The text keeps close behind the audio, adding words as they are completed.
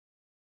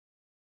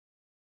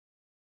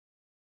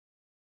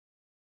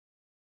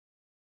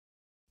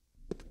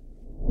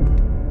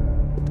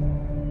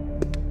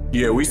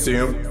Yeah, we see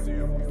him.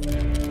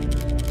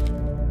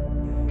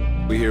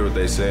 We hear what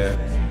they said.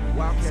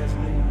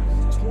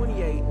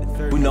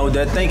 We know what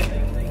they're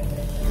thinking.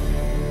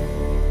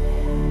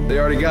 They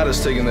already got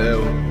us taking the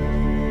L.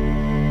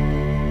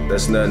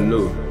 That's nothing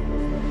new.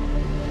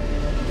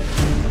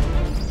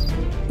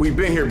 We've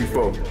been here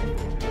before.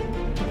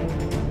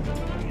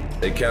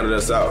 They counted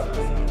us out.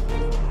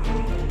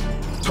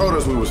 Told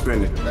us we were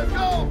spending. Let's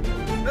go!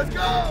 Let's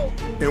go!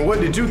 And what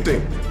did you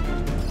think?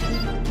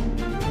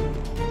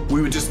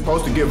 We were just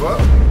supposed to give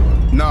up?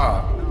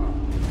 Nah.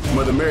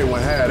 Mother Mary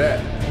wouldn't have that.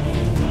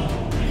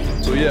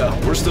 So yeah,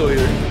 we're still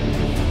here.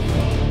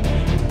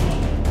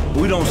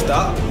 We don't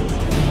stop.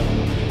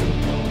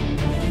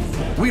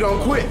 We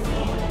don't quit.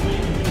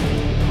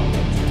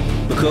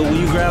 Because when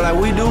you grind like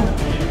we do,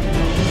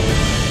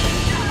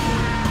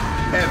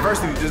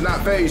 adversity does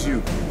not faze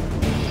you.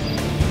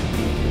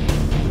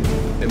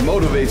 It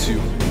motivates you.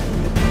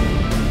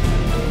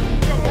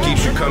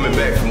 Keeps you coming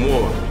back for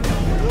more.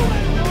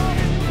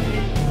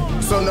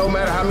 So no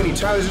matter how many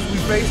challenges we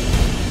face,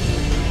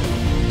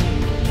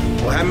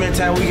 or how many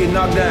times we get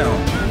knocked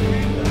down,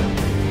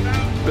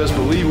 best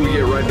believe we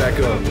get right back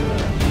up.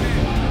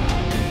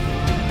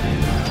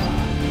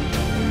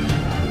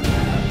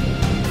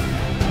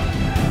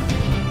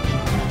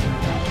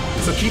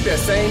 So keep that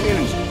same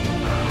energy.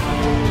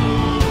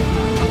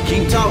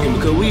 keep talking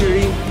because we hear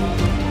you.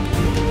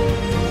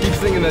 Keep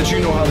thinking that you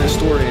know how this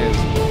story ends.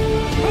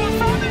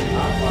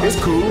 It's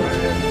cool,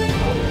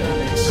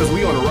 because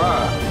we on a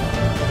ride.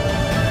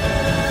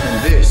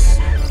 And this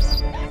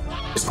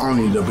is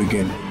only the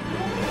beginning.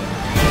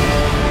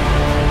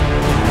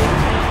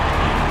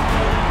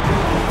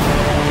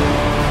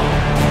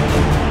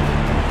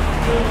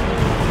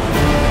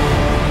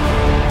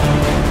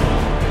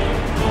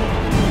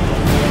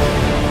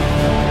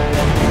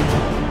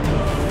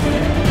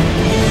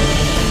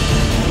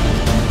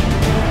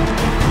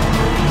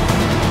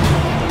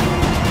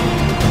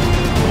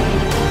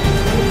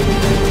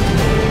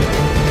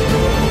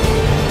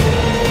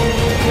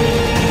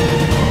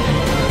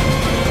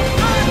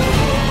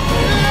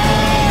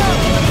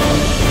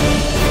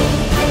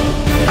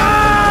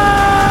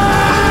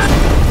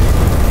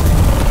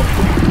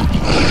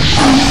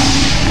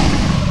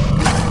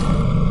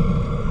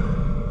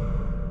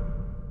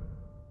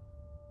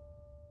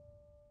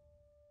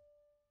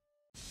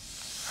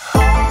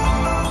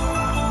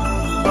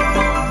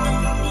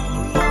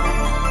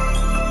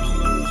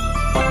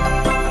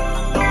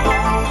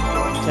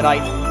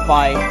 Tonight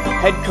by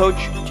head coach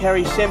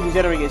Terry Sims, who's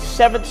entering his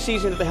 7th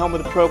season at the helm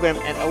of the program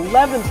and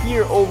 11th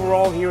year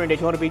overall here in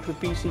Daytona Beach with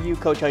BCU.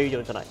 Coach, how are you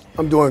doing tonight?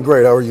 I'm doing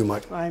great. How are you,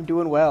 Mike? I'm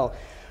doing well.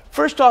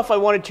 First off, I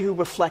wanted to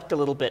reflect a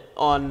little bit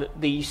on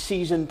the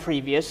season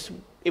previous.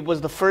 It was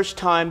the first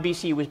time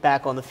BCU was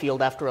back on the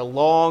field after a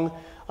long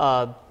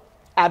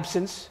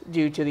absence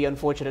due to the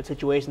unfortunate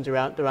situations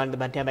around the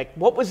pandemic.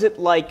 What was it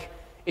like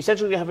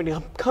essentially having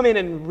to come in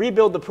and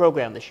rebuild the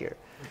program this year?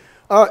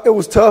 It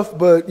was tough,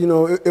 but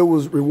it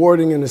was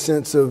rewarding in the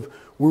sense of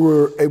we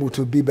were able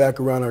to be back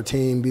around our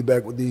team, be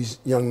back with these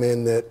young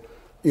men that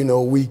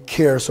we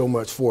care so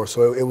much for.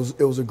 So it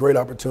was a great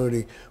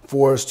opportunity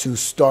for us to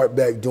start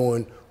back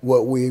doing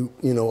what we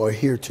are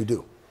here to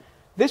do.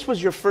 This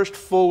was your first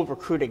full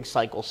recruiting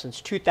cycle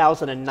since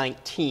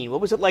 2019. What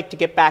was it like to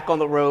get back on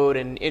the road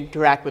and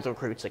interact with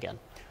recruits again?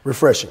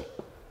 Refreshing.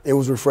 It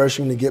was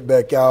refreshing to get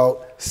back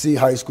out, see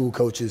high school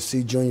coaches,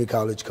 see junior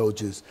college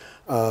coaches.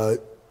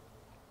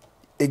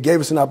 It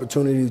gave us an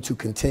opportunity to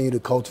continue to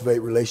cultivate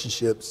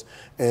relationships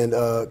and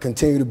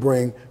continue to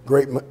bring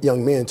great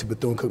young men to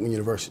Bethune-Cookman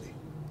University.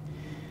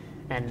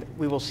 And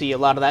we will see a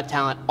lot of that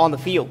talent on the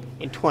field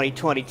in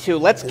 2022.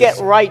 Let's get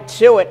right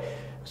to it.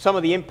 Some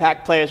of the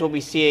impact players we'll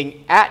be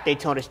seeing at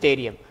Daytona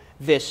Stadium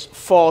this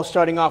fall,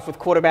 starting off with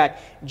quarterback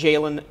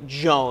Jalen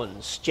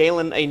Jones.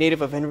 Jalen, a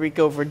native of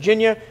Henrico,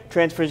 Virginia,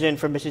 transfers in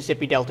from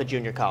Mississippi Delta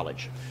Junior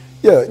College.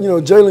 Yeah,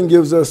 Jalen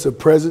gives us a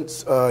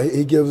presence.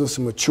 He gives us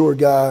a mature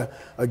guy,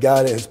 a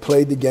guy that has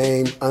played the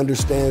game,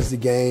 understands the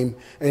game,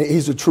 and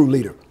he's a true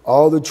leader.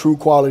 All the true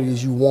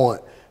qualities you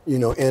want,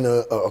 in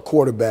a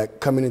quarterback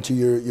coming into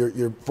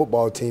your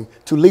football team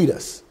to lead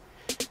us.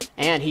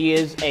 And he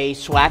is a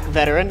SWAC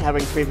veteran,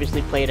 having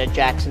previously played at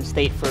Jackson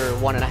State for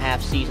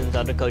 1.5 seasons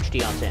under Coach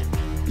Deion Sanders.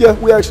 Yeah,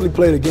 we actually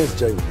played against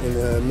Jalen in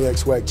the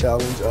MEAC SWAC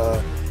Challenge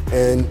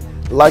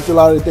and liked a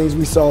lot of the things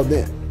we saw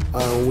then.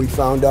 We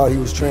found out he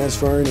was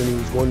transferring and he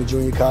was going to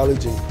junior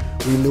college,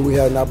 and we knew we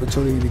had an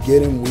opportunity to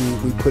get him.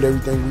 We put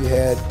everything we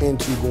had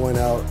into going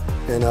out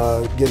and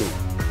getting him.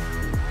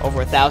 Over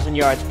 1,000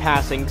 yards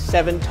passing,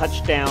 7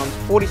 touchdowns,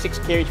 46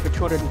 carries for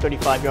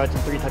 235 yards,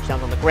 and 3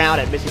 touchdowns on the ground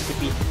at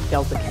Mississippi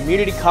Delta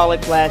Community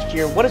College last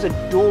year. What does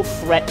a dual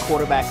threat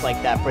quarterback like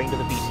that bring to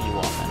the BCU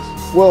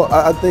offense? Well,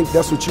 I think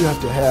that's what you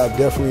have to have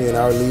definitely in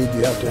our league.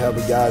 You have to have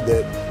a guy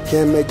that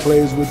can make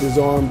plays with his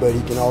arm, but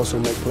he can also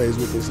make plays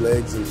with his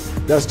legs, and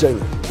that's Jalen.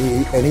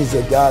 And he's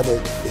a guy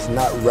that is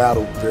not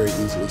rattled very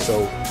easily.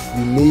 So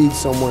you need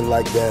someone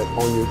like that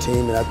on your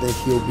team, and I think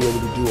he'll be able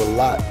to do a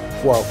lot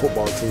for our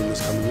football team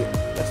this coming year.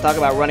 Let's talk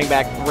about running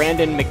back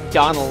Brandon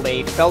McDonald,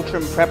 a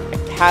Feltram Prep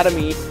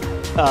academy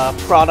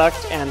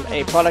product and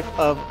a product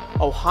of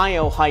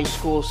Ohio high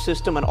school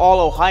system, an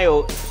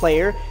all-Ohio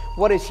player.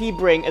 What does he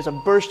bring as a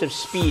burst of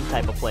speed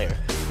type of player?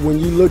 When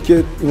you look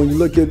at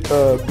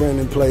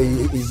Brandon play,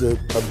 he's a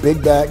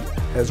big back,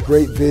 has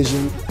great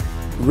vision,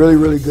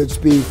 really good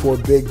speed for a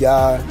big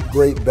guy,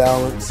 great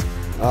balance.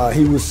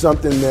 He was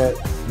something that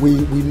we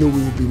knew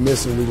we would be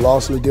missing. We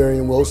lost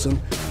Ladarian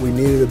Wilson. We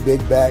needed a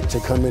big back to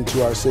come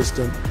into our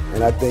system,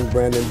 and I think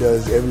Brandon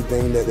does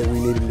everything that we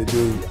need him to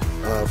do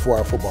for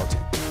our football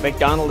team.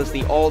 McDonald is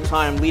the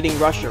all-time leading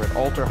rusher at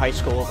Alter High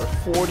School, over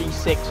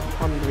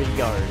 4,600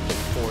 yards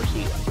in 4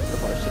 seasons for the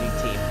varsity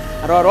team.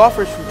 And our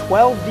offers from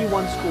 12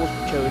 D1 schools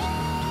chose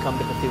to come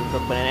to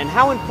Bethune-Cookman. And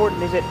how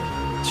important is it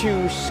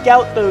to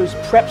scout those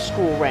prep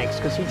school ranks?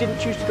 Because he didn't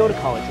choose to go to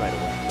college right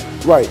away.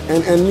 Right,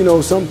 and you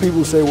know, some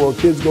people say, well,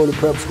 kids go to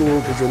prep school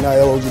because they're not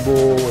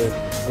eligible, and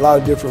a lot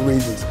of different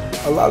reasons.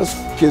 A lot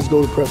of kids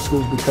go to prep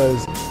schools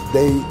because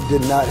they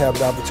did not have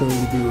the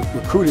opportunity to be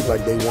recruited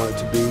like they wanted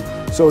to be.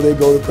 So they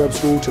go to prep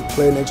school to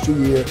play an extra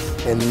year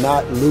and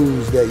not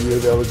lose that year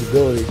of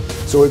eligibility.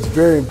 So it's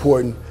very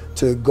important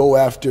to go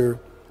after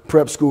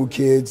prep school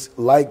kids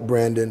like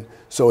Brandon,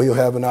 so he'll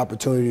have an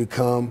opportunity to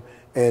come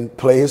and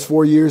play his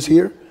 4 years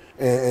here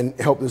and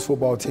help this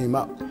football team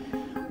out.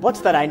 What's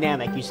the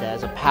dynamic, you said,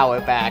 as a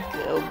power back?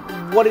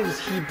 What does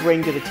he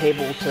bring to the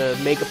table to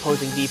make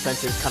opposing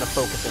defenses kind of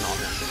focus in on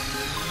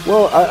this?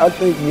 Well, I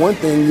think one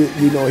thing,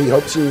 you know, he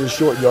helps you in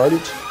short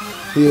yardage.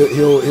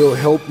 He'll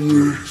help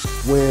you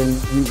when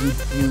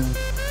you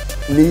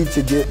need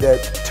to get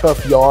that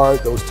tough yard,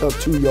 those tough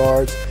 2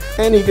 yards,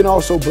 and he can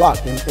also block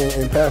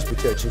and pass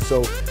protection.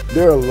 So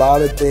there are a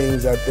lot of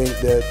things I think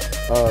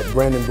that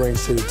Brandon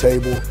brings to the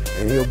table,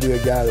 and he'll be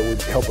a guy that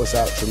would help us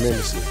out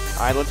tremendously.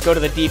 All right, let's go to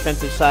the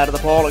defensive side of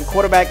the ball. And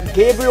quarterback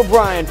Gabriel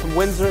Bryan from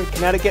Windsor,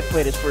 Connecticut,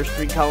 played his first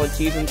 3 college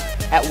seasons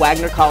at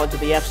Wagner College at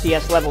the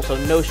FCS level, so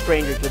no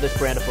stranger to this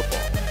brand of football.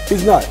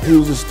 He's not. He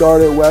was a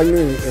starter at Wagner,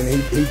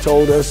 and he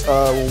told us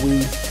when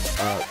we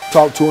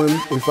talked to him,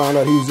 we found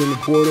out he was in the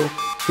portal.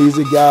 He's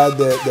a guy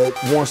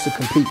that wants to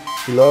compete.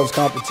 He loves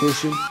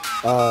competition.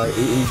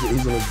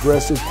 He's an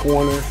aggressive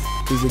corner.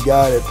 He's a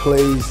guy that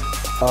plays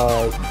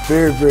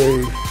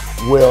very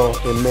well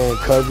in man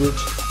coverage,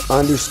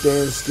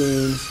 understands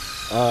schemes,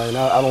 and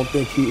I don't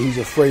think he's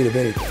afraid of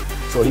anything.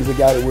 So he's a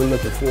guy that we're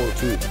looking forward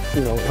to,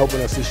 you know,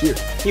 helping us this year.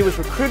 He was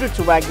recruited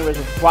to Wagner as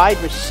a wide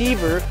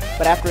receiver,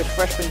 but after his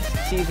freshman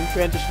season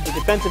transitioned to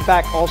defensive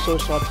back, also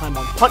saw time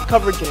on punt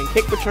coverage and in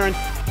kick return.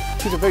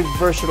 He's a very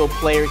versatile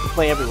player. He can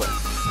play everywhere.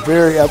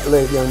 Very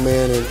athletic young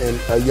man, and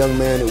a young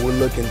man that we're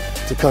looking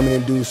to come in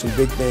and do some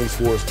big things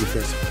for us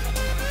defensively.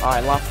 All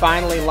right,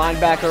 finally,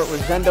 linebacker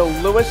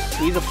Rosendo Lewis.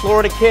 He's a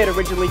Florida kid,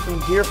 originally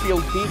from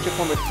Deerfield Beach, a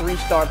former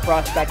 3-star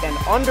prospect and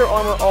Under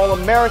Armour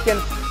All-American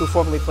who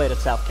formerly played at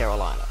South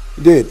Carolina.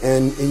 He did,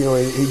 and you know,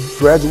 he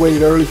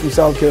graduated early from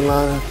South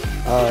Carolina,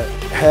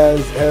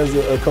 has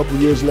a couple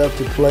years left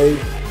to play,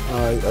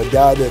 a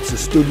guy that's a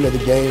student of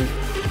the game,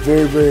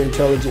 very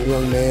intelligent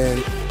young man.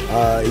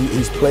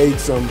 He's played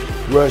some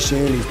rush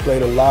in, he's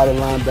played a lot of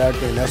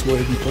linebacker, and that's what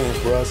he'll be playing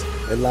for us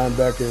at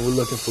linebacker, and we're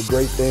looking for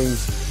great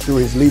things through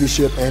his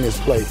leadership and his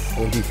play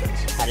on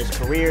defense. Had his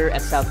career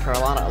at South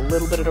Carolina a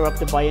little bit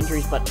interrupted by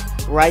injuries, but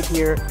right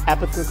here at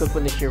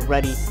Bethune-Cookman this year,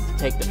 ready to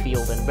take the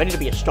field and ready to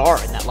be a star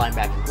in that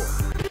linebacking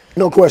corps.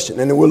 No question,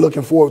 and we're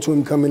looking forward to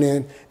him coming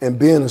in and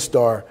being a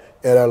star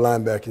at our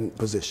linebacking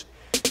position.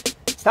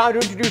 It's time to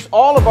introduce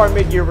all of our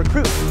mid-year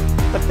recruits.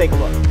 Let's take a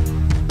look.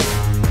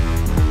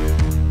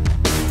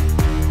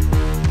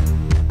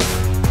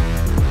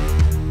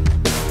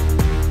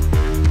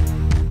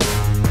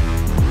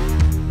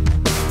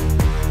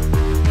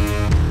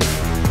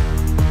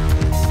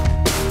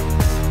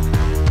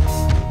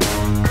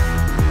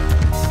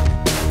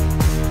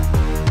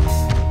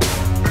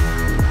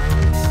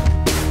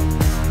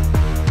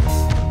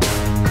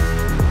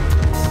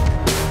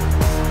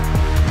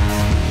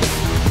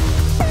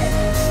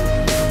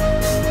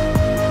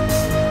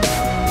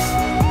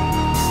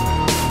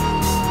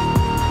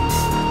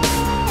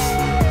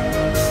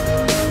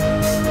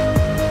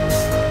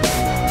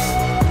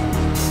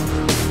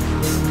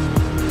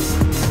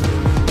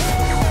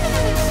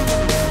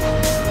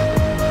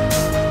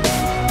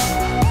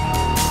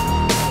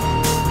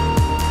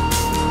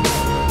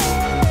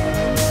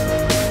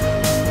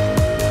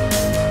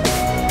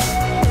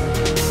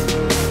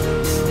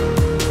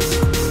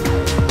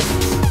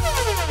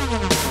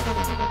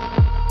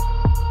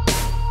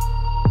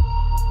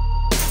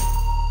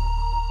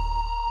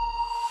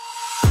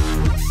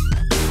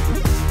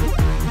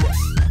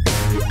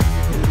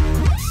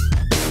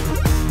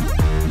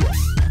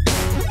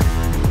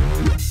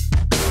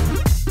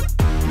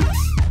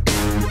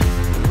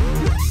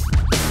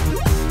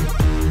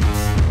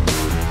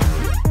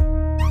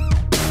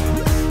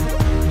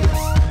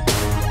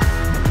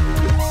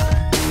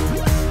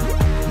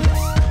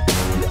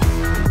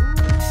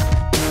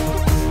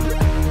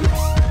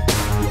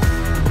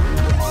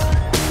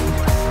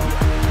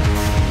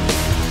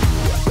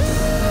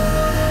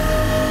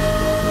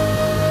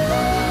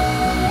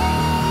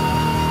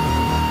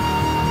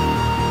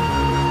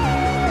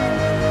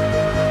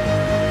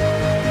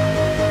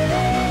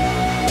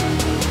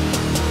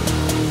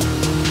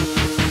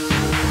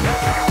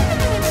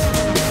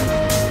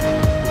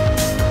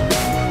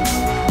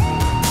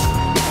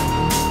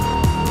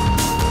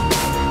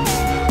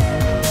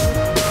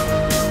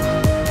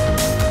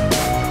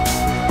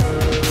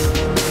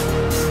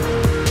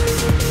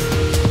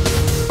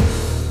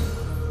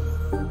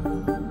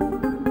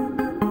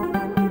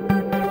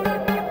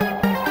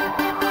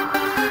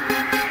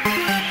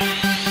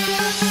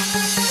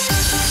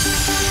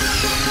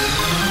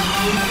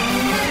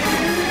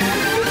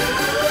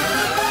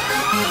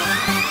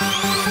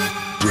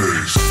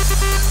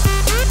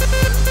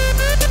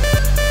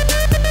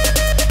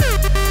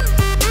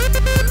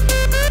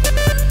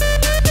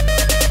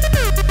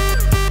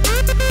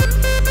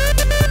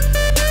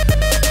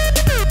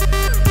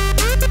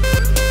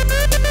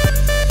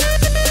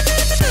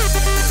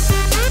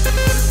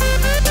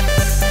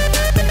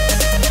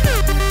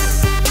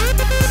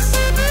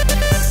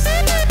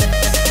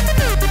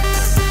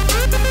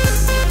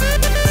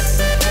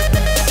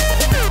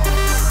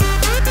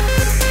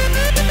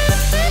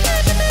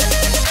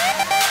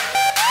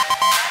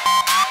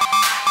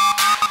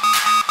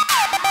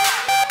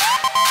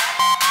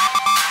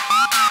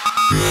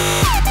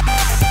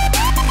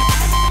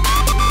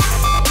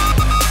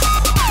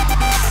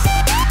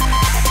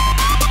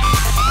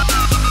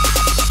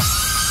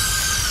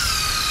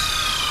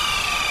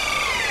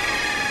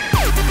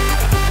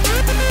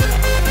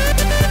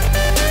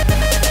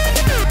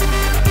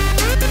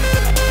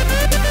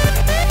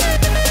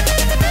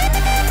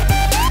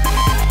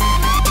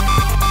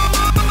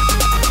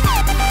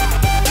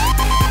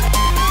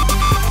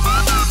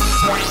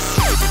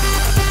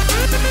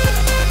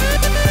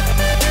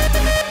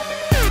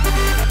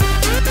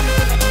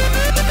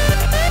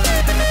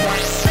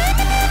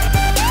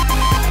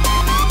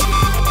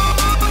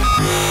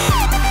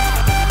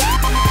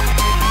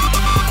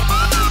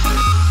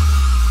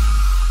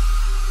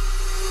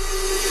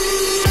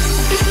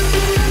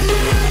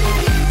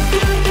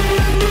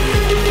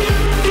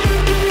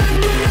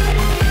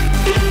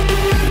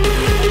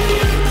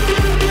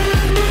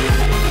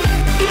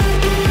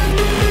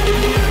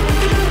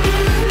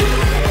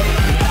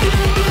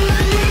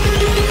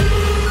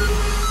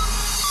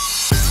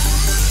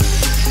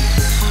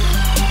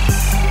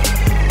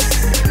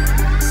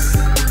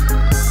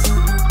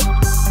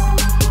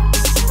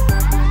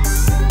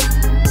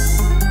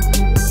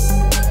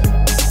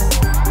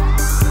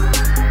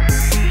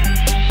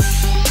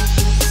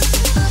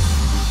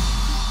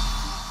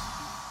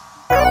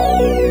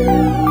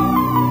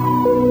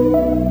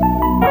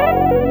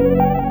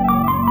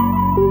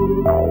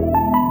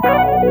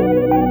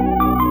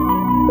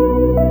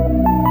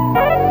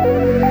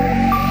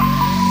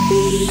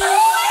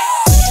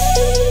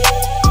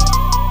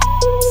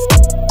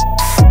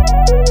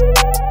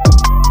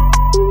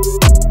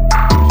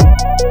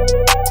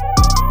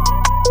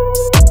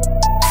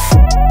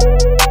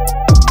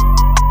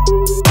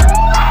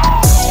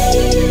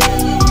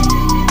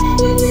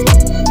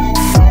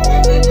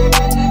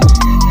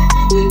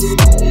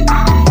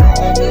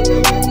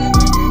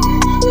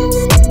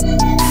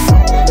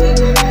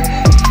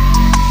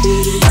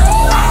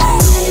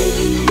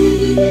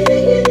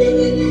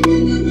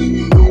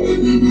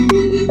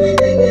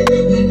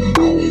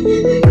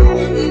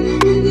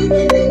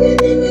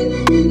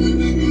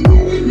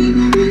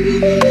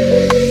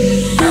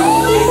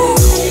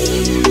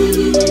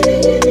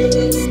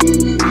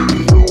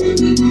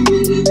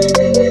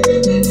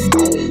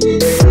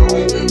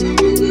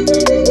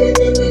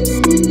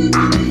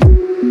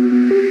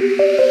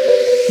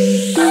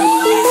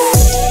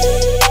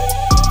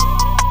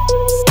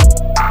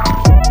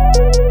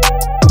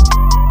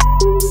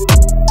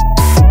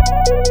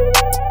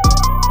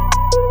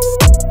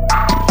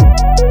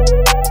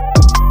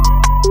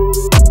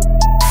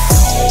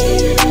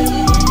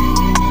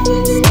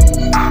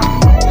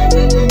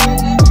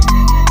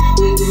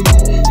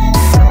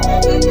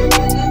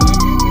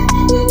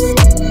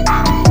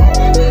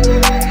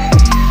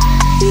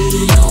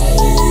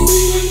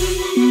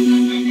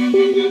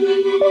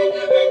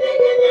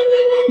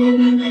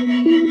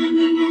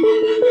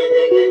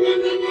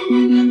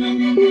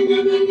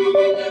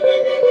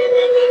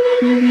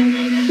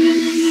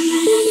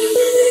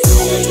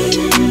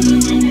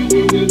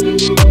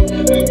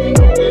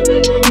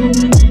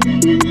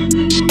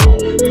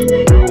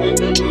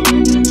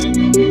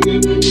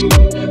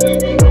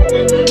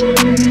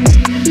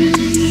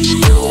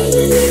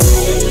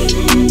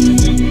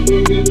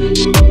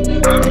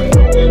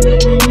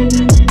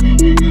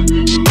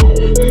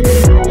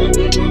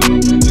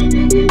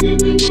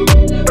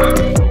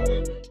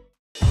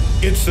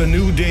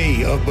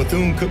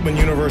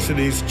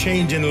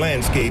 changing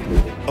landscape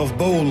of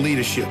bold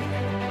leadership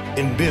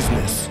in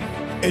business,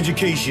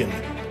 education,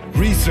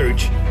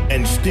 research,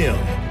 and STEM,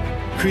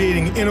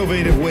 creating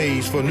innovative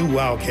ways for new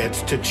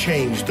Wildcats to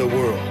change the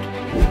world.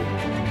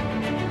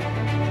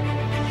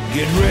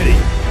 Get ready,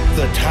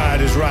 the tide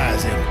is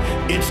rising.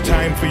 It's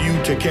time for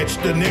you to catch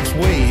the next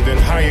wave in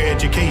higher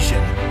education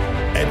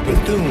at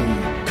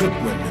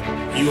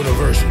Bethune-Cookman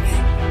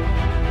University.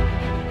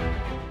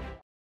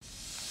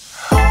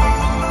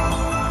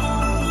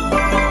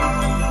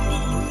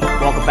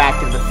 Welcome back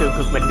to the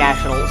Bethune-Cookman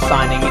National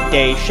Signing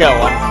Day Show.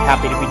 I'm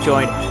happy to be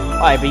joined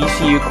by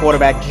BCU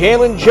quarterback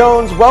Jalen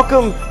Jones.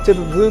 Welcome to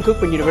the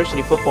Bethune-Cookman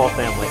University football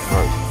family.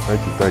 All right.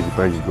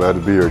 Thank you. Glad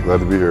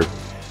to be here.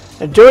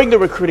 During the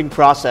recruiting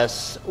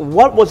process,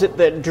 what was it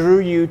that drew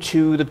you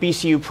to the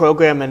BCU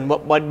program, and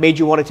what made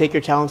you want to take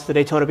your talents to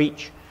Daytona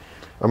Beach?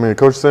 I mean,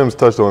 Coach Sims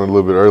touched on it a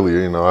little bit earlier.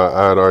 You know,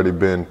 I had already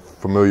been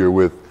familiar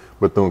with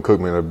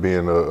Bethune-Cookman of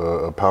being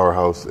a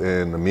powerhouse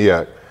in the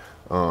MEAC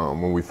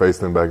when we faced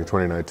them back in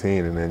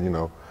 2019, and then, you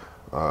know,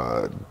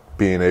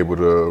 being able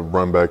to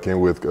run back in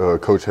with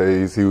Coach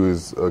Hayes. He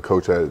was a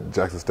coach at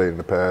Jackson State in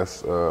the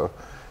past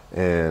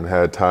and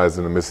had ties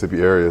in the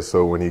Mississippi area.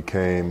 So when he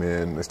came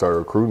in and started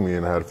recruiting me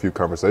and I had a few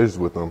conversations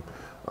with him,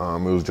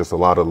 it was just a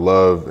lot of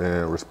love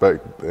and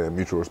respect and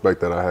mutual respect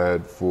that I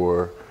had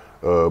for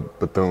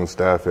Bethune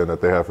staff and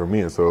that they have for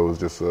me. And so it was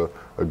just a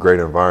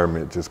great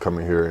environment just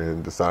coming here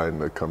and deciding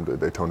to come to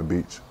Daytona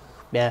Beach.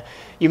 Yeah,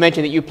 you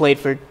mentioned that you played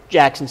for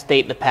Jackson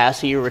State in the past,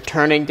 so you're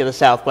returning to the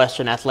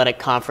Southwestern Athletic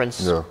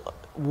Conference. Yeah.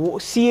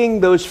 Seeing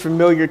those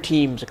familiar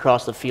teams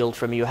across the field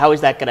from you, how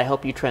is that going to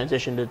help you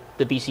transition to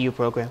the BCU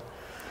program?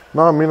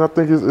 No, I mean, I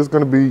think it's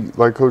going to be,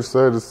 like Coach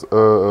said, it's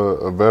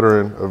a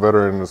veteran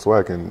in the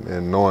SWAC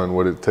and knowing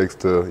what it takes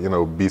to, you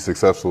know, be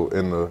successful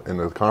in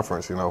the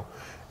conference, you know,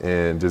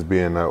 and just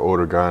being that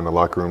older guy in the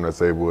locker room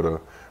that's able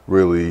to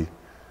really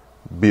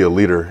be a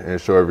leader and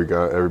show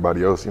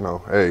everybody else, you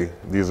know, hey,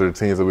 these are the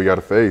teams that we got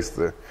to face.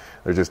 They're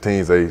just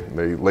teams, they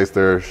lace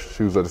their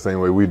shoes up the same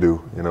way we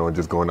do, you know, and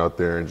just going out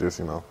there and just,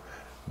 you know,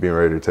 being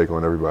ready to take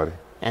on everybody.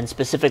 And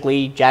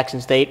specifically Jackson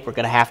State, we're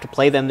going to have to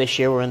play them this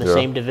year. We're in the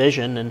same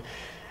division. And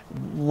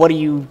what are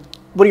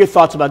your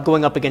thoughts about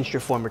going up against your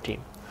former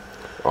team?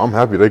 I'm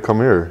happy they come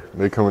here.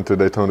 They come into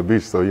Daytona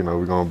Beach, so, you know,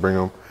 we're going to bring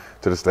them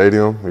to the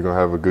stadium. We're going to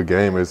have a good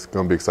game. It's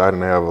going to be exciting.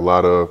 They have a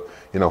lot of,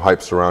 you know,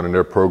 hype surrounding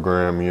their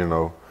program, you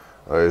know.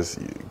 It's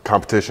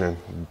competition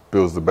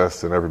builds the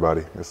best in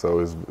everybody. And so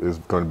it's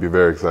going to be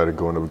very exciting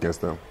going up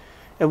against them.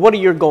 And what are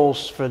your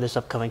goals for this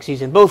upcoming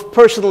season, both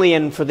personally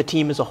and for the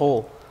team as a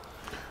whole?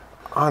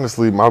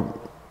 Honestly, my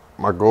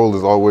goal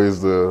is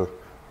always to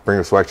bring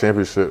a SWAC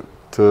championship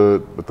to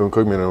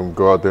Bethune-Cookman and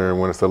go out there and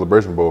win a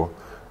Celebration Bowl.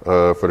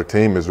 For the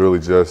team, is really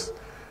just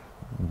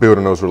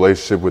building those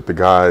relationships with the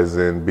guys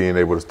and being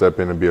able to step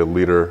in and be a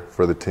leader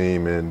for the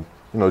team, and,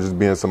 you know, just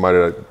being somebody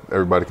that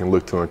everybody can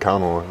look to and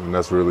count on. And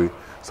that's really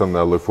something that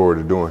I look forward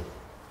to doing.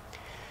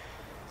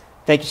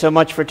 Thank you so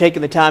much for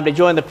taking the time to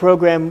join the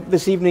program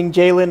this evening,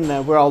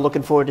 Jalen. We're all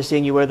looking forward to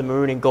seeing you wear the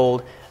maroon and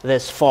gold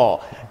this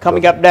fall.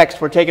 Coming up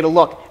next, we're taking a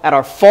look at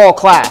our fall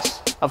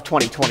class of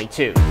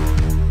 2022.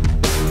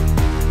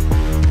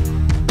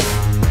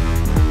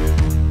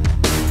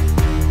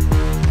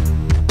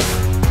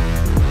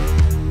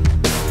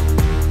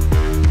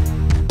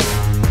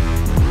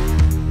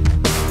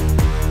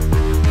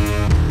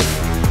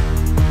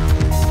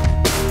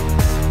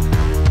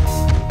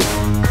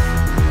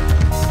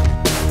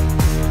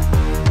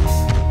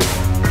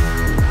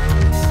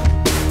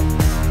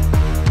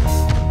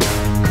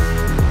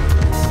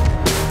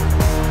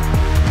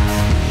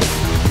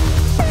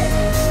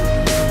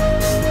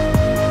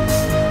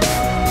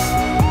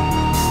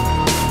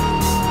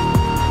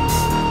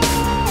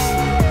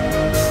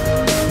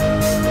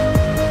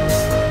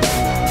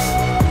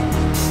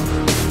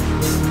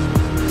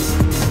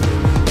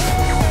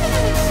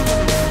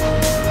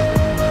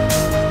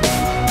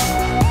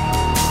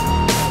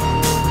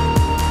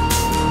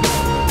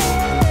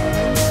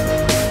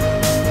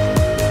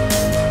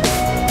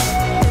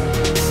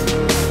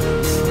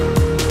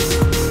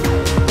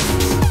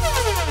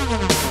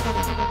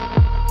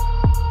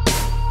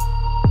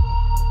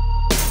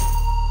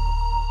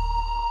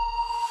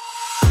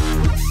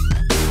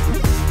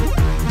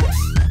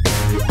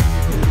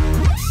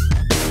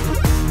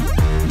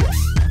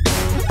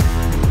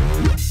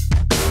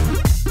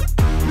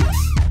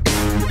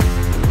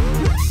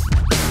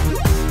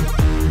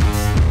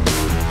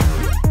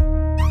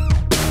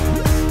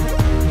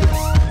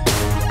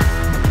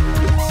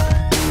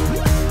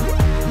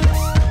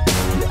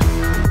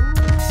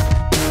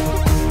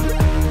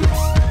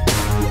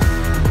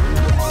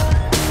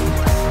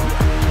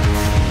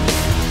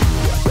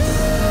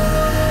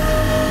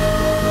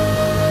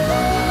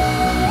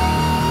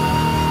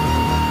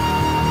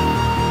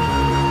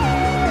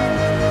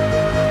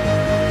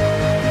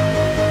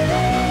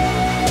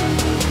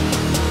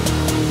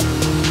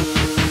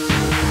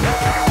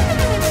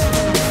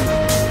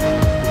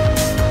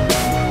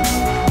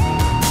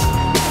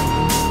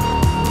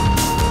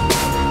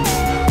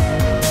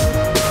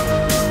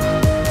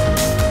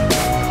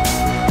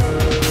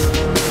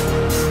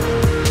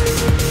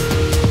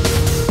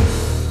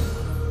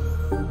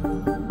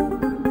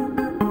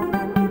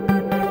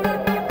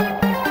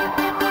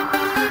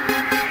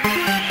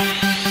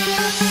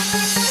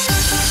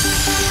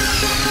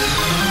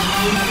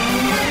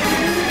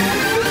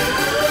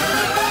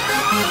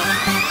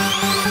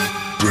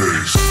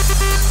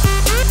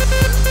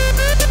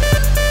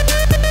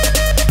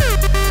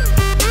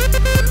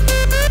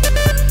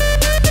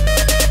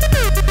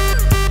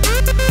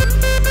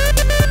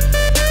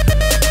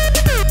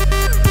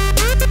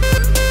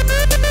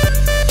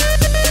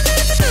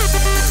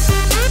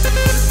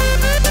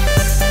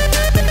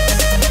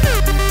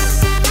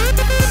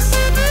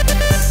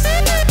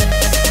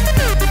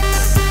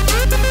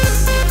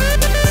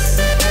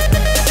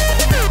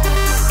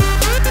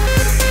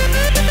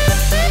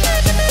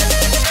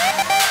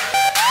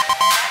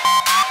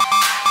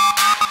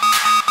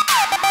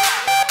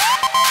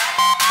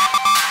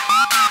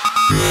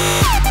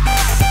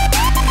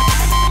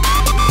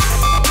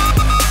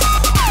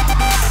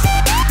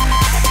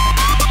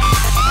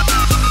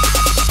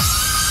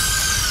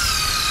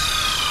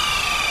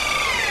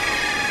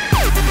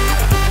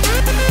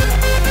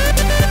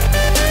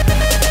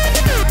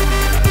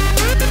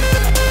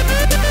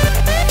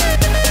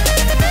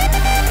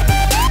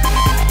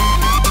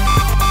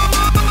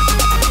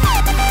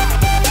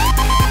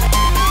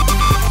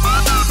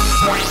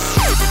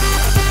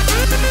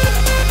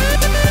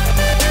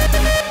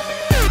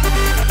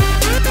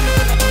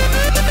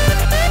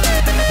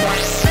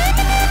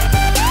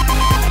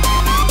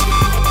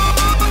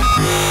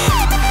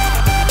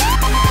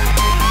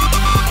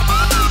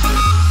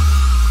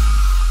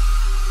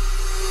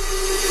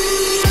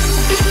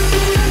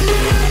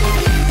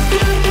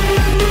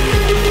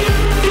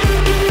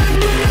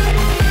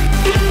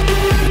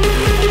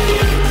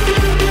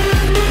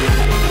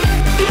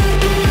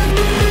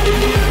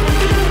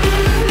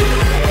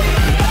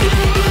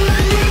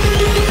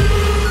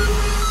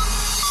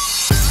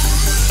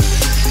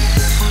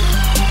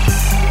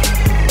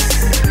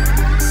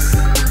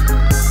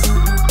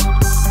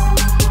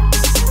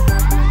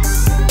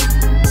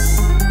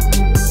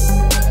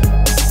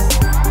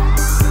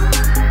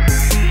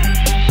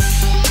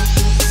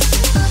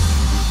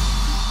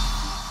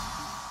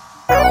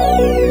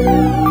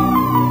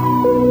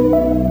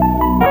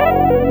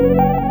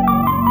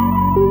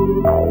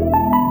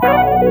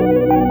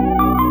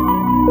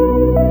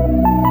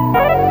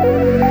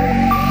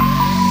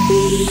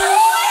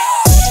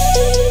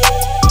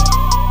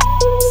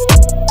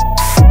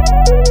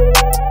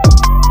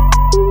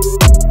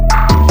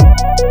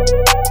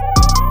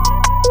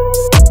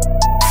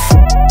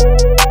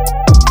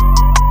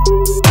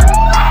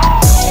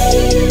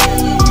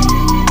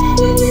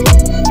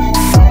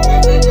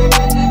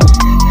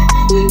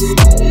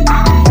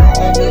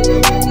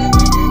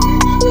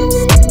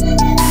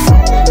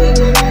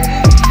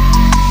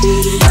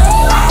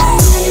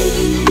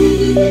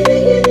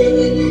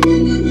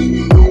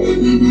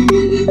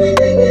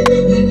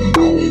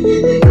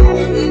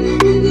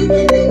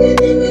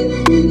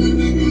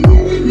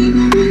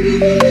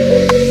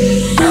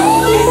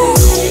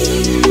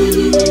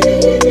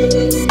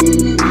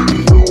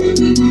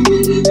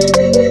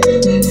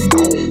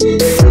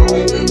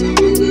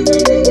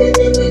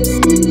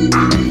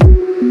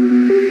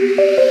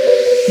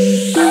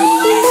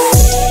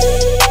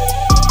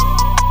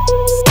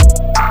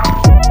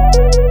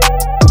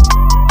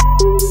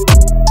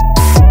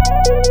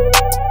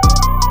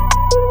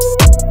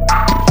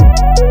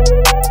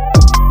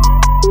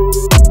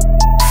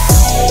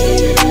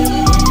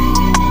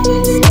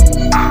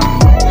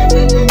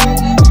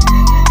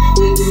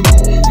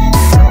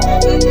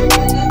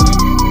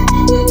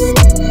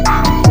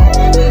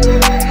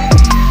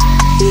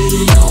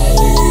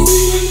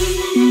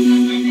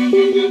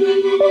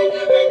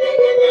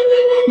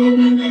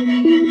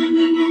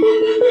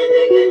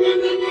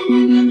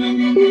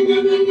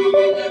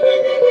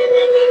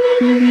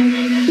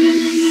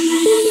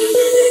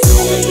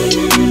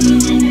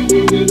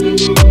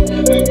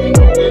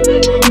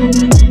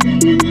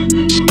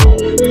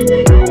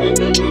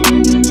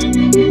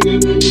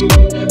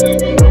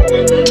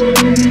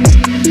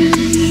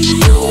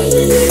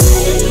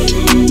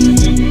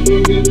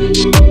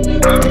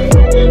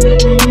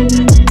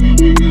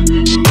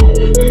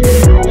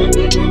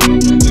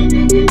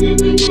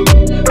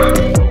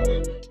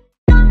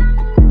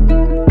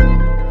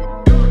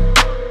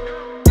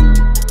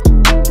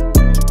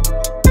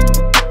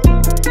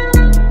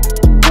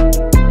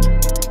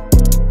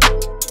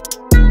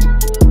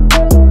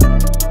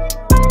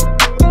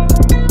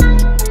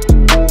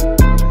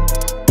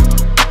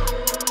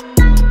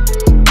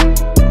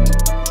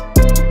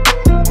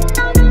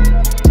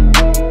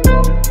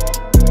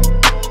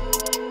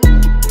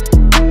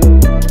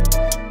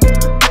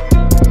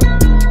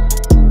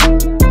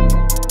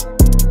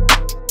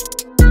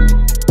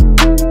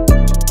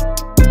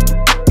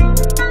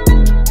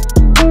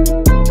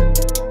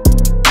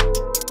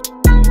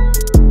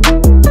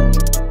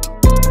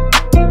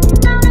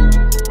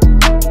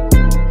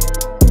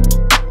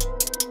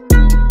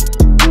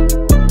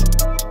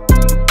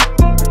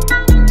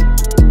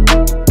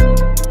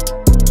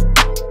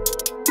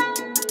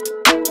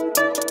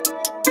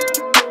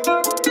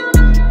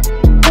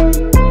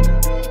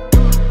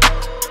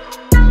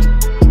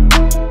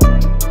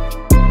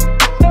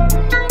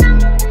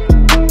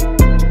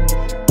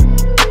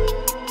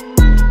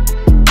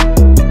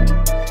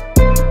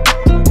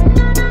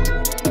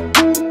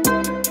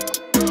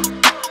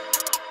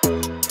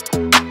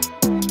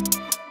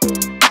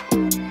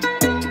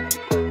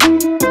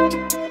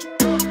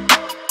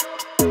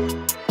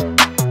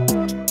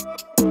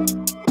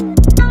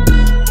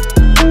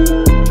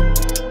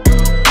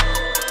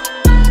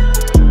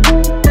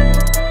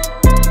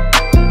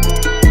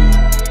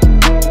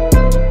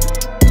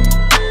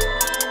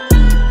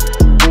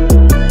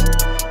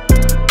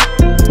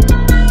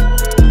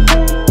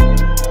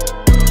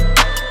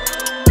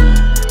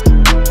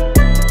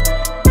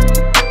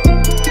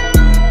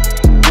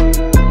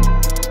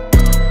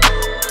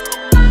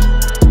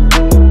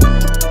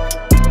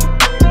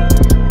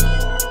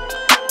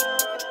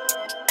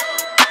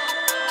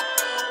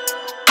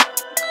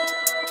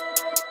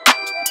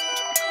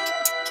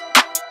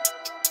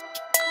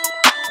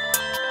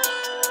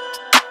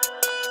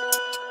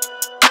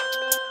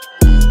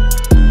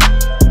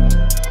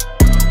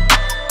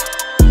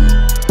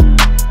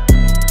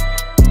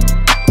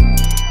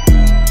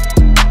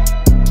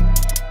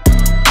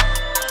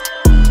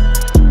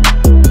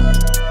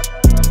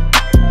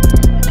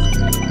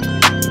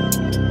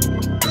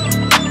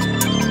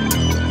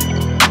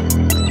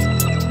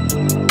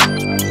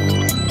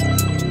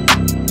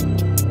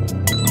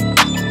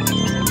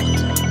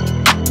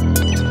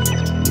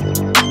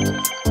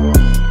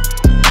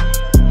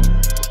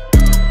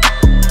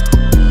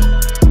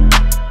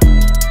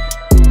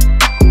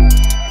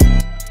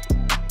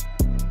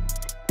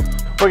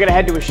 going to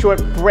head to a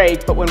short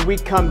break, but when we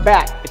come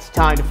back, it's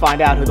time to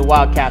find out who the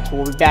Wildcats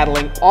will be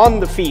battling on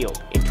the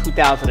field in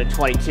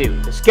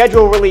 2022. The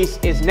schedule release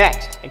is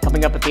next, and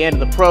coming up at the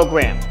end of the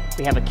program,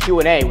 we have a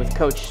Q&A with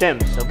Coach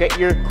Sims. So get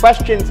your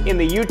questions in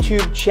the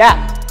YouTube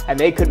chat, and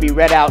they could be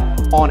read out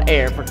on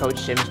air for Coach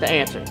Sims to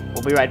answer.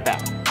 We'll be right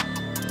back.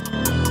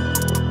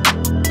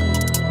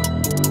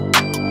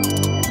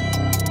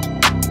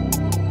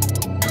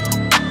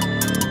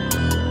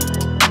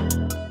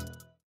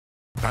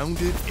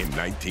 Founded in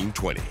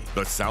 1920,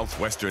 the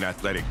Southwestern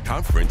Athletic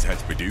Conference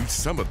has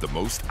produced some of the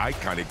most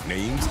iconic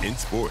names in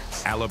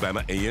sports.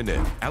 Alabama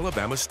A&M,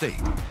 Alabama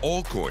State,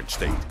 Alcorn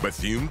State,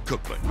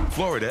 Bethune-Cookman,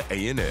 Florida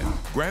A&M,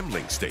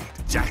 Grambling State,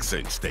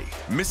 Jackson State,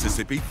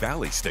 Mississippi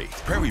Valley State,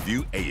 Prairie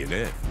View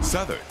A&M,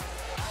 Southern,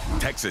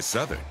 Texas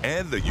Southern,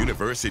 and the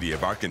University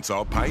of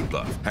Arkansas Pine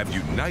Bluff have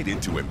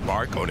united to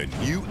embark on a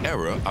new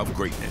era of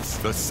greatness.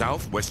 The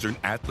Southwestern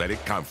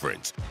Athletic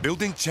Conference,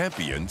 building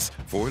champions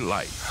for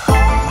life.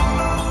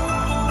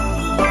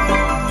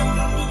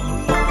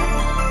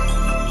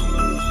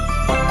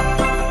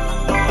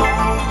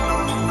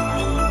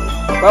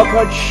 Well,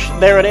 Coach,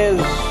 there it is.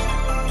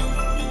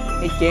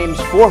 8 games,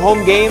 4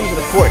 home games, and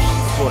of course,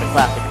 the Florida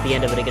Classic at the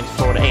end of it against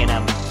Florida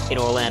A&M in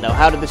Orlando.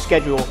 How did the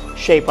schedule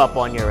shape up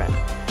on your end?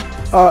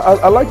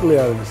 I like the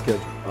layout of the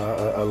schedule.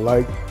 I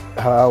like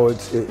how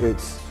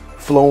it's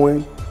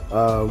flowing.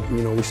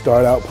 We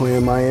start out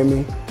playing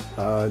Miami,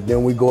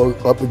 then we go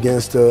up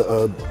against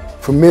a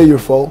familiar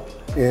foe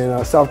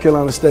in South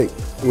Carolina State,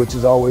 which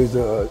is always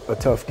a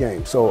tough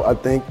game. So I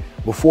think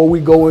before we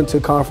go into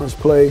conference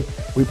play,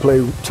 we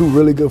play 2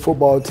 really good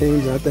football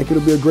teams, and I think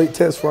it'll be a great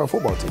test for our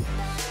football team.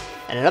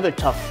 And another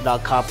tough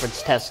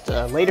non-conference test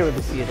later in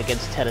the season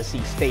against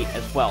Tennessee State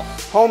as well.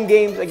 Home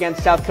games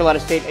against South Carolina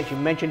State, as you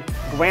mentioned,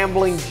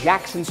 Grambling,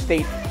 Jackson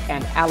State,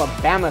 and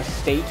Alabama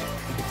State.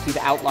 You can see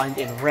the outlined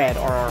in red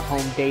are our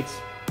home dates.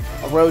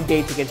 Road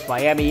dates against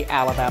Miami,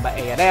 Alabama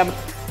A&M,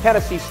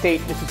 Tennessee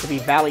State, Mississippi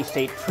Valley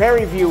State,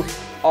 Prairie View,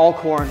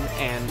 Alcorn,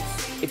 and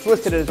it's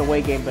listed as a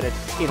away game, but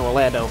it's in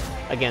Orlando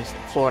against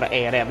Florida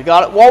A&M. We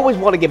always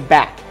want to get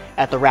back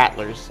at the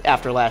Rattlers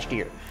after last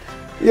year.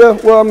 Yeah,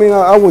 well, I mean,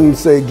 I wouldn't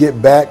say get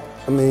back.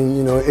 I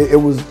mean, it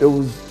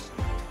was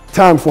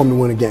time for them to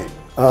win a game.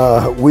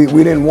 We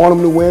didn't want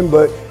them to win,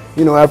 but,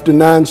 after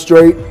 9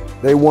 straight,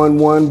 they won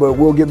 1, but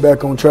we'll get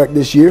back on track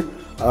this year.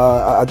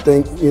 I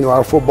think,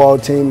 our football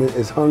team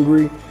is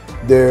hungry.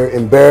 They're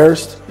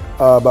embarrassed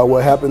about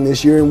what happened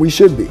this year, and we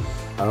should be.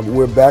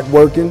 We're back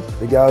working.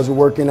 The guys are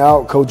working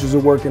out. Coaches are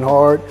working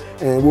hard,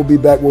 and we'll be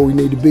back where we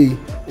need to be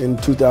in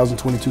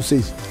 2022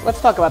 season. Let's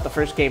talk about the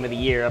first game of the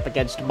year up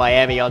against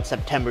Miami on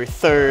September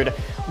 3rd.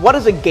 What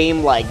does a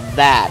game like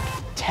that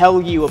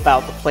tell you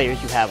about the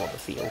players you have on the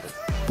field?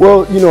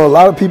 Well, a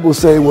lot of people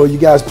say, well, you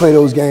guys play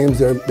those games,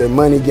 they're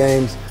money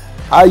games.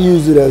 I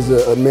use it as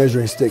a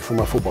measuring stick for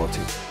my football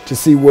team to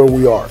see where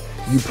we are.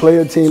 You play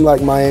a team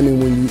like Miami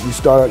when you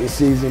start out the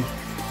season,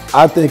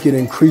 I think it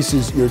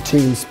increases your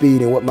team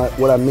speed, and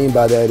what I mean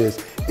by that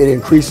is it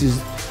increases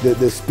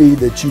the speed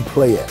that you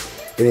play at.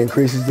 It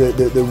increases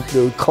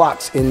the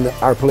clocks in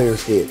our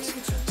players' heads.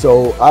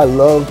 So I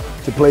love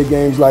to play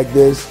games like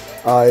this.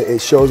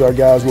 It shows our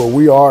guys where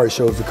we are. It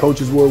shows the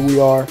coaches where we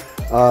are.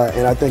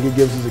 And I think it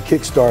gives us a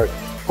kickstart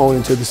on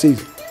into the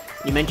season.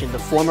 You mentioned the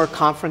former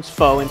conference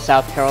foe in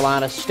South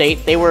Carolina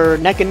State. They were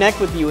neck and neck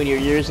with you in your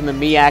years in the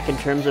MEAC in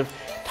terms of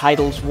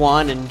titles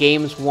won and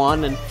games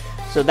won. And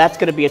so that's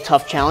going to be a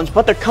tough challenge.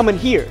 But they're coming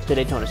here to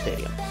Daytona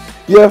Stadium.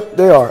 Yeah,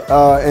 they are.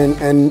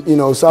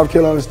 And South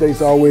Carolina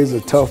State's always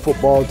a tough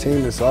football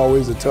team. It's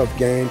always a tough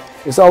game.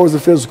 It's always a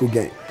physical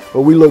game.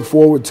 But we look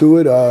forward to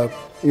it.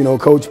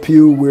 Coach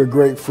Pugh, we're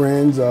great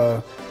friends.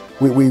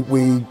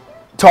 We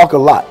talk a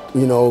lot,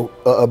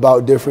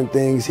 about different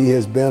things. He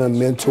has been a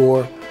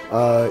mentor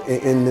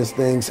in this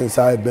thing since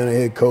I've been a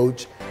head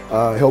coach,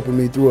 helping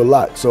me through a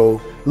lot.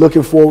 So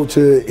looking forward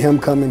to him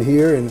coming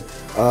here and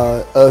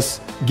us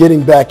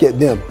getting back at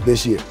them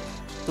this year.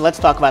 Let's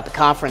talk about the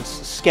conference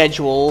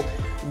schedule.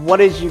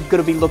 What is you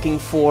going to be looking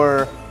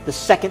for the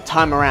second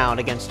time around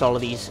against all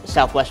of these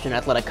Southwestern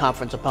Athletic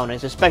Conference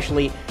opponents,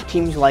 especially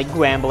teams like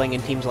Grambling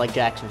and teams like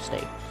Jackson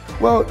State?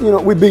 Well,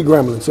 we beat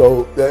Grambling,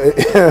 so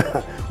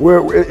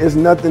it's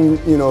nothing,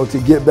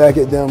 to get back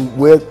at them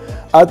with.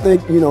 I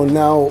think,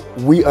 now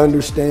we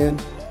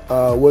understand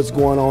what's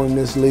going on in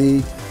this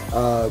league.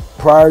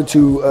 Prior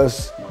to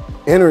us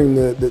entering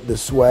the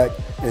SWAC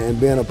and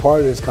being a part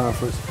of this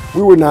conference,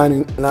 we were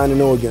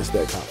 9-0 against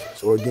that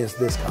conference, or against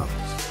this conference.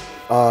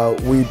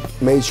 We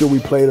made sure we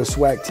played a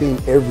SWAC team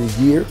every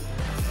year,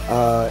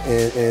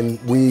 and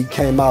we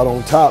came out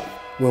on top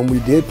when we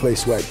did play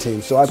SWAC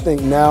teams. So I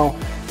think now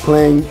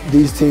playing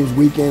these teams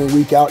week in and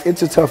week out,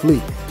 it's a tough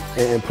league.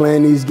 And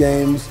playing these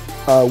games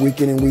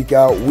week in and week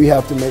out, we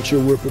have to make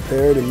sure we're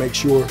prepared and make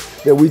sure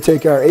that we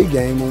take our A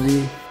game when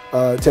we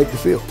take the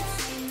field.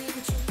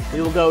 We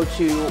will go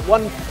to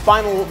one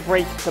final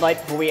break tonight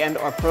before we end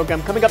our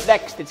program. Coming up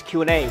next, it's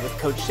Q&A with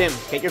Coach Sims.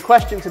 Get your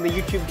questions in the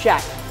YouTube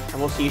chat, and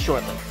we'll see you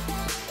shortly.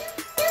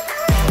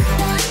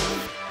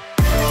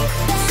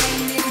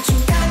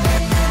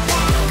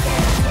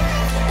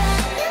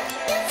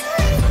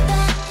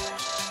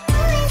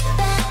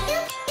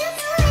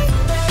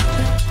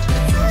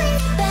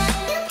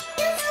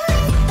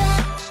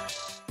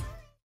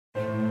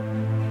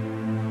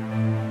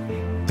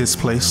 this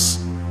place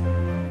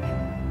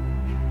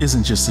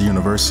isn't just a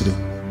university,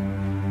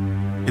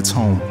 it's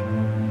home.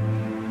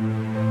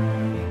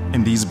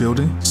 And these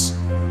buildings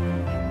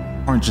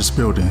aren't just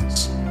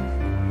buildings,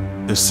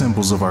 they're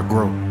symbols of our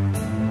growth.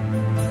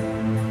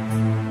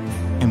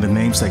 And the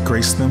names that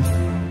grace them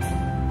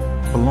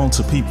belong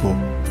to people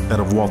that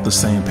have walked the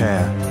same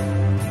path.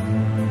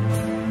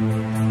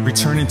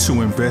 Returning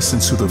to invest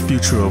into the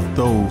future of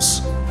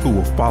those who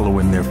will follow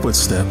in their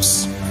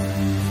footsteps.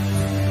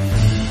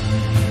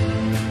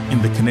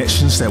 And the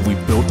connections that we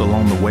built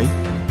along the way,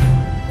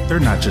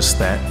 they're not just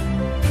that,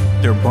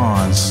 they're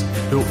bonds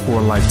built for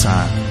a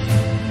lifetime,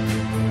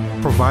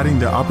 providing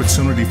the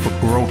opportunity for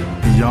growth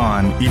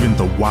beyond even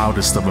the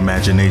wildest of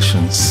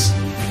imaginations.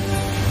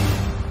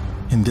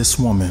 And this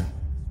woman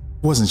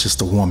wasn't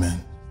just a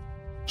woman,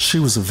 she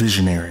was a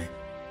visionary.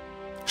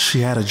 She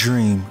had a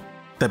dream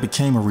that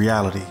became a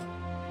reality,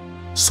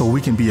 so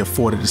we can be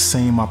afforded the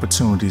same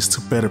opportunities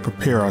to better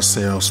prepare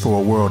ourselves for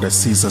a world that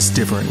sees us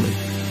differently.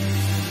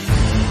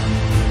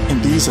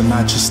 And these are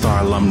not just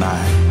our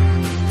alumni,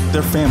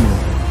 they're family.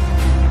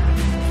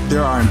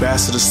 They're our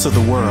ambassadors to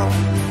the world,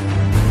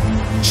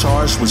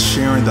 charged with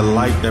sharing the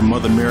light that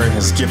Mother Mary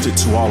has gifted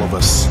to all of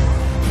us.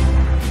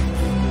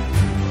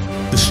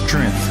 The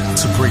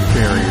strength to break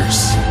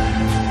barriers,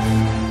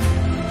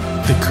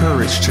 the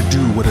courage to do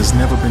what has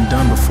never been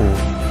done before,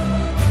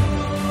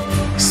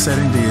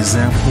 setting the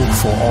example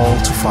for all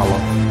to follow.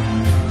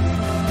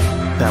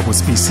 That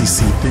was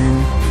BCC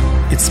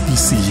then, it's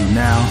BCU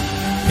now,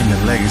 and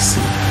the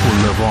legacy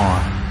will live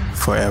on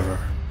forever.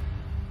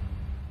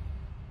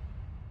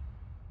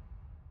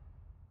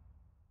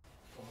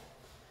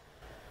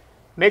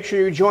 Make sure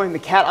you join the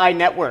Cat Eye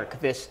Network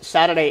this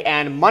Saturday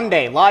and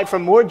Monday, live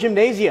from Moore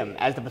Gymnasium,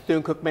 as the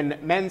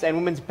Bethune-Cookman men's and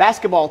women's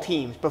basketball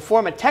teams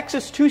perform a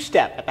Texas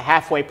two-step at the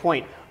halfway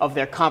point of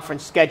their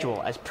conference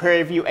schedule as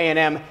Prairie View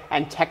A&M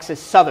and Texas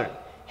Southern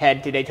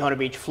head to Daytona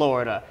Beach,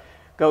 Florida.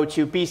 Go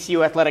to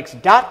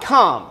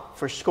bcuathletics.com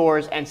for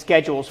scores and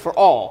schedules for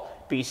all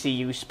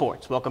BCU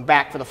sports. Welcome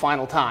back for the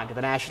final time to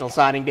the National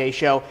Signing Day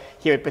show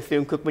here at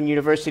Bethune-Cookman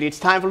University. It's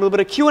time for a little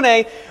bit of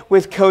Q&A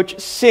with Coach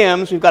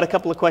Sims. We've got a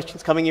couple of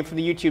questions coming in from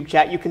the YouTube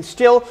chat. You can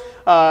still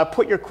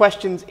put your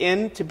questions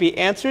in to be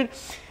answered.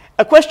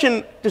 A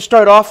question to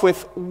start off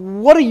with,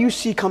 what do you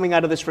see coming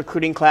out of this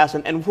recruiting class,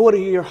 and what are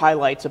your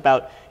highlights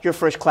about your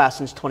first class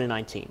since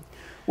 2019?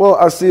 Well,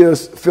 I see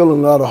us filling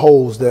a lot of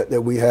holes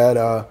that we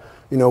had.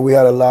 We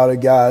had a lot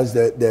of guys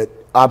that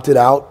opted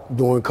out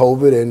during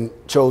COVID and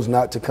chose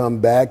not to come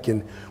back.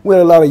 And we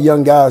had a lot of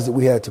young guys that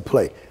we had to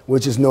play,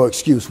 which is no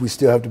excuse. We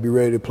still have to be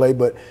ready to play.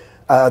 But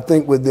I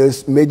think with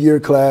this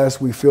mid-year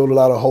class, we filled a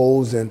lot of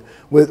holes. And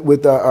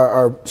with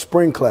our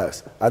spring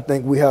class, I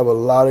think we have a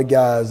lot of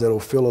guys that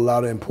will fill a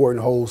lot of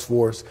important holes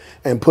for us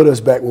and put us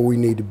back where we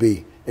need to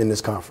be in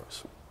this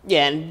conference.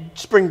 Yeah, and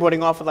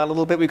springboarding off of that a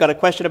little bit, we've got a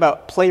question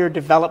about player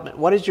development.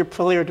 What is your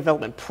player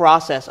development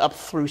process up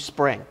through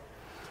spring?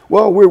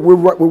 Well, we're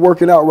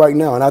working out right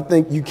now, and I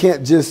think you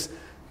can't just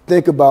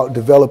think about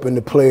developing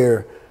the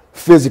player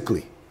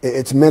physically.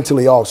 It's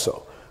mentally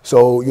also.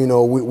 So,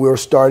 we're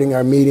starting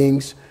our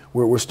meetings.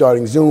 We're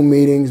starting Zoom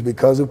meetings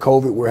because of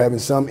COVID. We're having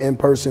some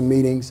in-person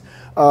meetings,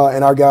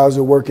 and our guys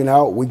are working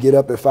out. We get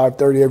up at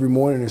 5:30 every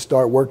morning and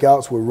start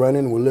workouts. We're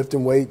running. We're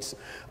lifting weights.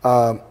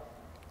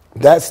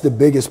 That's the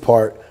biggest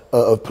part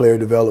of player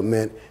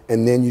development,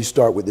 and then you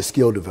start with the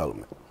skill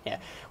development. Yeah.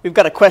 We've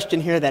got a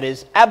question here that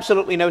is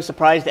absolutely no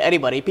surprise to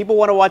anybody. People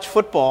want to watch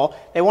football.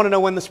 They want to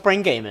know when the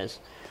spring game is.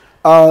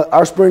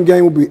 Our spring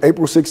game will be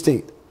April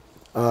 16th.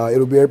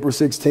 It'll be April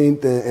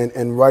 16th,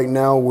 and right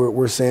now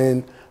we're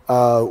saying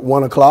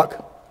 1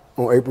 o'clock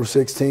on April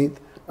 16th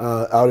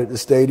out at the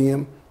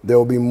stadium. There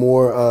will be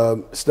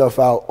more stuff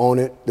out on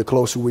it the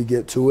closer we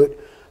get to it.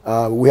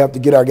 We have to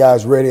get our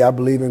guys ready. I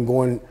believe in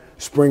going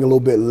spring a little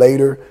bit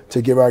later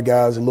to give our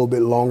guys a little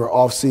bit longer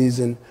off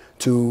season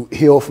to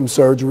heal from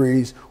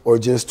surgeries or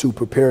just to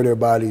prepare their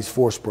bodies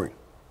for spring.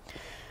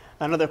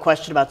 Another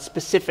question about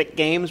specific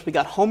games. We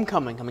got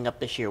homecoming coming up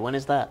this year. When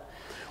is that?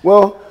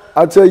 Well,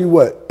 I'll tell you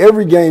what,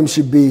 every game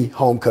should be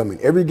homecoming.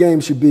 Every game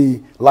should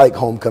be like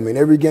homecoming.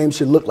 Every game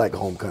should look like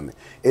homecoming.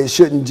 It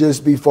shouldn't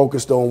just be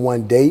focused on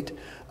one date.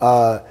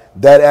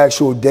 That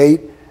actual date,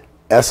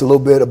 that's a little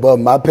bit above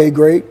my pay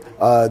grade.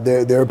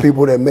 There are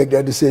people that make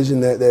that decision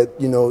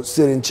that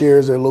sit in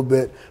chairs that are a little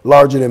bit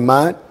larger than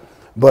mine.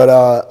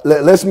 But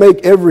let's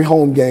make every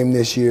home game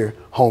this year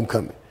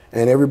homecoming.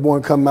 And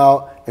everyone come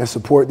out and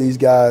support these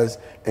guys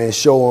and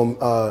show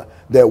them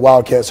that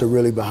Wildcats are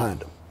really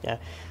behind them. Yeah.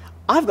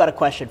 I've got a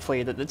question for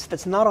you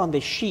that's not on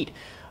this sheet.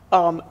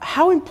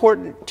 How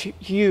important to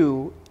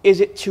you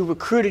is it to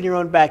recruit in your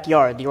own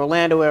backyard, the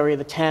Orlando area,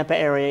 the Tampa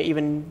area,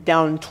 even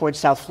down towards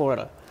South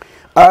Florida?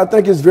 I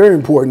think it's very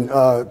important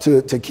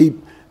to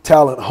keep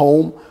talent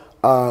home.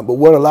 But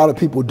what a lot of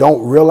people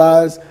don't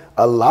realize,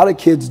 a lot of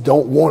kids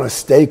don't want to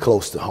stay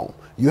close to home.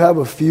 You have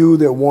a few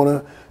that want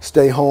to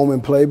stay home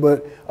and play,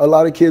 but a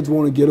lot of kids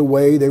want to get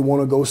away. They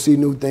want to go see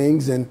new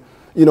things. And,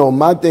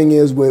 my thing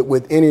is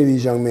with any of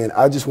these young men,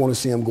 I just want to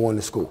see them going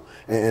to school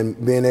and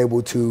being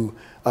able to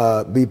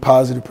be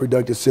positive,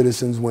 productive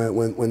citizens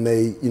when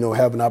they, you know,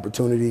 have an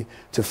opportunity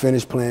to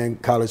finish playing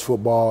college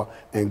football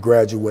and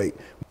graduate.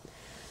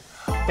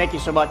 Thank you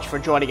so much for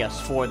joining us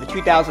for the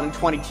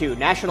 2022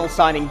 National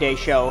Signing Day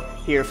show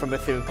here from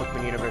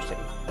Bethune-Cookman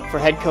University. For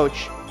head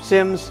coach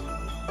Sims,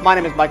 my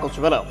name is Michael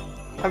Cirillo.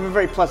 Have a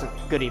very pleasant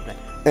good evening.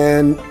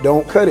 And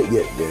don't cut it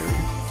yet,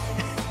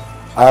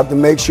 Darren. I have to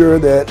make sure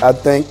that I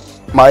thank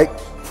Mike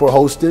for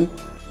hosting.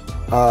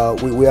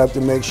 We have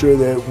to make sure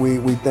that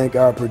we thank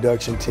our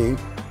production team.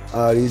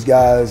 These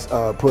guys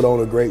put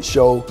on a great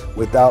show.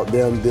 Without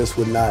them, this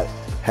would not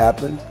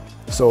happen.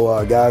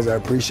 So guys, I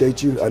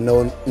appreciate you. I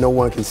know no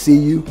one can see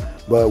you,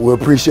 but we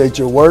appreciate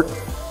your work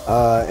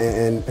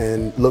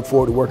and look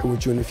forward to working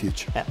with you in the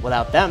future.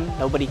 Without them,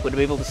 nobody would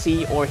be able to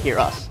see or hear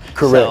us.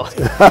 Correct.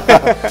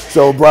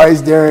 So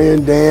Bryce,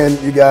 Darian, Dan,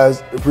 you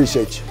guys,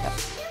 appreciate you.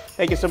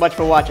 Thank you so much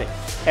for watching.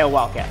 Hail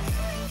Wildcats.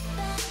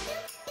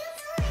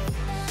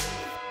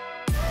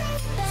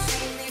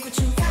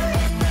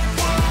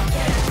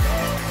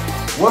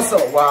 What's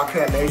up,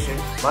 Wildcat Nation?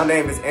 My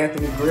name is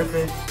Anthony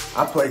Griffin.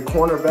 I play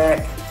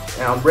cornerback,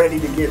 and I'm ready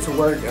to get to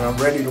work, and I'm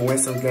ready to win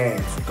some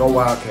games. Go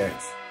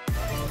Wildcats.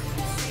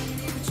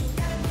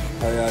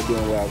 How y'all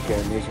doing,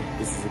 Wildcat Nation?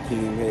 This is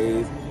Akeem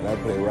Hayes, and I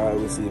play wide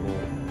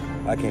receiver.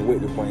 I can't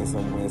wait to bring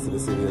some wins to the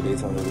city of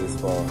Daytona this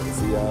fall.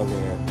 See y'all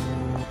there.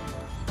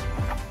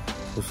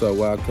 What's up,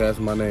 Wildcats?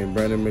 My name is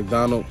Brandon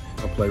McDonald.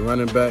 I play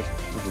running back.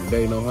 I'm from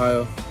Dayton,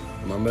 Ohio.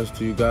 And my message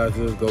to you guys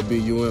is go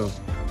BUM.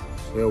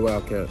 Hail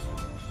Wildcats.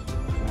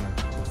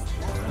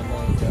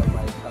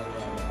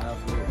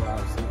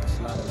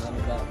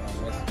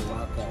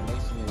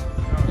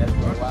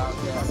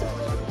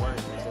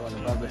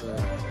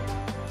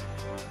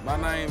 My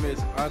name is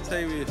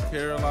Octavius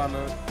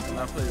Carolina, and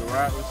I play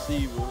wide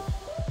receiver.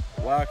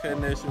 Wildcat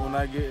Nation, when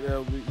I get there,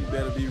 you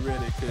better be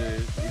ready,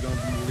 because we're going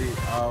to be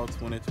lit all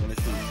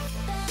 2022.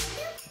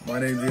 My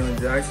name is Dylan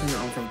Jackson.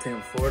 I'm from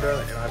Tampa,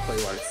 Florida, and I play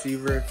wide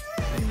receiver.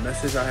 The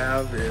message I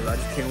have is I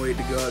just can't wait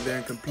to go out there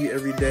and compete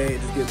every day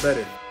and just get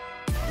better.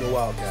 Go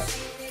Wildcats.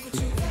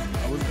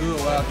 What's good,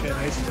 Wildcat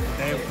Nation?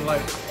 Dave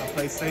Polite. I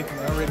play safety,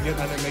 man. I'm ready to get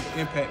out there and make an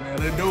impact, man.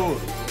 Let's do it.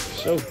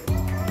 Sure.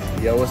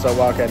 Yo, what's up,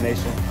 Wildcat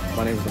Nation?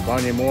 My name is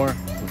Devontae Moore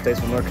from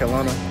Statesville, North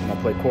Carolina, and I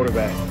play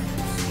quarterback.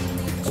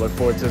 I look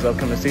forward to this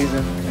upcoming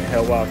season, and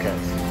Hail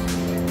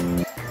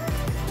Wildcats.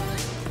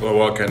 Hello,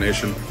 Wildcat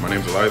Nation. My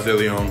name is Elijah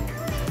Leon.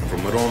 I'm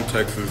from Little Elm,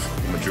 Texas.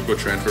 I'm a JUCO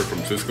transfer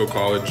from Cisco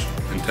College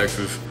in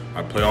Texas.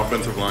 I play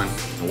offensive line,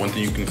 and one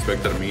thing you can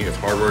expect out of me is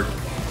hard work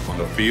on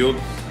the field,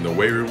 in the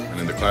weight room, and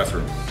in the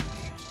classroom.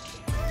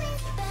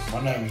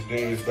 My name is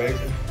Darius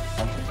Baker.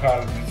 I'm from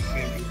College,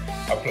 Mississippi.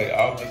 I play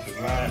offensive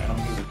line, and I'm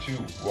here with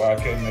you,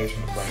 Wildcat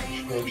Nation, to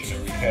bring destruction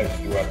and wreak havoc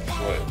throughout the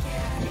sweat.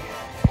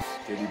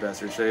 JD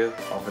Bassett-Shea,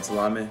 offensive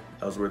lineman,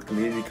 Ellsworth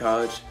Community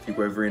College,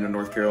 Fuquay Varina,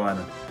 North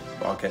Carolina.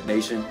 Wildcat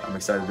Nation, I'm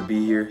excited to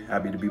be here,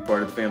 happy to be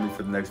part of the family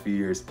for the next few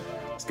years.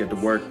 Let's get to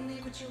work.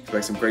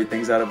 Expect some great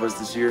things out of us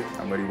this year.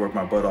 I'm ready to work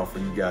my butt off for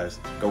you guys.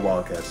 Go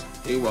Wildcats.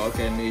 Hey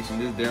Wildcat Nation,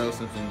 this is Daryl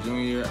Simpson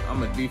Jr.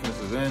 I'm a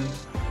defensive end.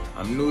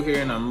 I'm new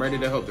here and I'm ready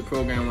to help the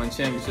program win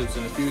championships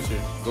in the future.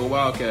 Go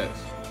Wildcats.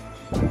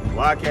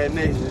 Wildcat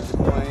Nation, it's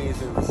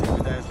Queens and receiver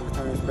that's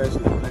return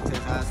specialist at Texas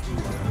High School.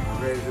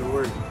 I'm ready to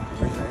work.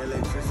 Bring the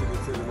electricity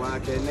to the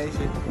Wildcat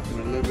Nation and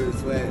a little bit of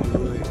swag in the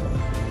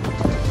hood.